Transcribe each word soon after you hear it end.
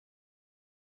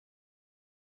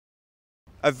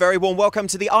A very warm welcome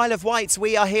to the Isle of Wight.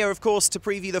 We are here, of course, to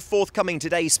preview the forthcoming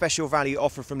today's special value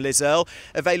offer from Earle,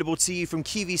 available to you from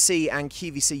QVC and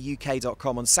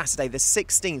QVCUK.com on Saturday, the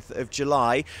 16th of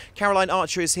July. Caroline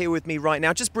Archer is here with me right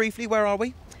now. Just briefly, where are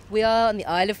we? We are on the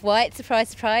Isle of Wight, surprise,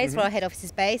 surprise, where our head office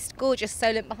is based. Gorgeous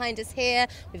Solent behind us here.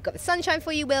 We've got the sunshine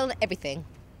for you, Will, and everything.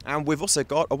 And we've also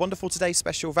got a wonderful today's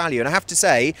special value. And I have to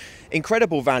say,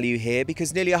 incredible value here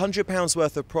because nearly £100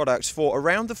 worth of product for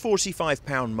around the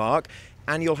 £45 mark.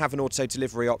 And you'll have an auto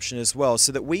delivery option as well,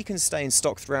 so that we can stay in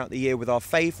stock throughout the year with our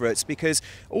favourites, because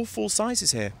all full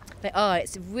sizes here. They are.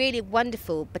 It's really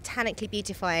wonderful, botanically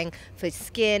beautifying for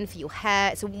skin, for your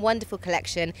hair. It's a wonderful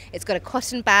collection. It's got a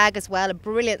cotton bag as well, a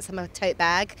brilliant summer tote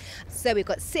bag. So we've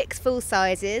got 6 full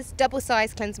sizes, double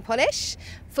size cleanse and polish,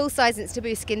 full size Instant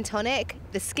Boost Skin Tonic,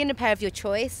 the skin repair of your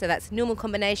choice, so that's normal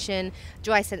combination,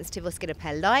 dry sensitive or skin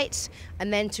repair light,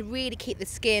 and then to really keep the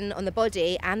skin on the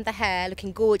body and the hair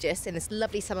looking gorgeous in this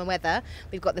lovely summer weather,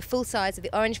 we've got the full size of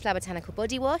the Orange Flower Botanical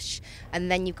Body Wash,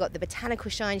 and then you've got the Botanical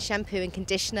Shine Shampoo and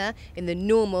Conditioner in the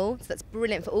normal, so that's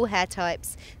brilliant for all hair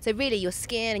types. So really your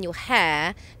skin and your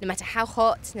hair, no matter how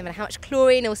hot, no matter how much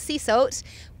chlorine or sea salt,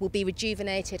 will be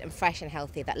rejuvenated and fresh and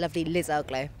healthy, that lovely Earle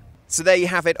glow. So there you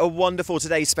have it, a wonderful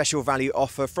today's special value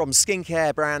offer from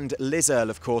skincare brand Earle,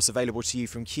 of course, available to you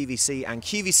from QVC and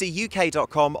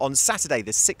QVCUK.com on Saturday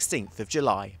the 16th of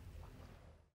July.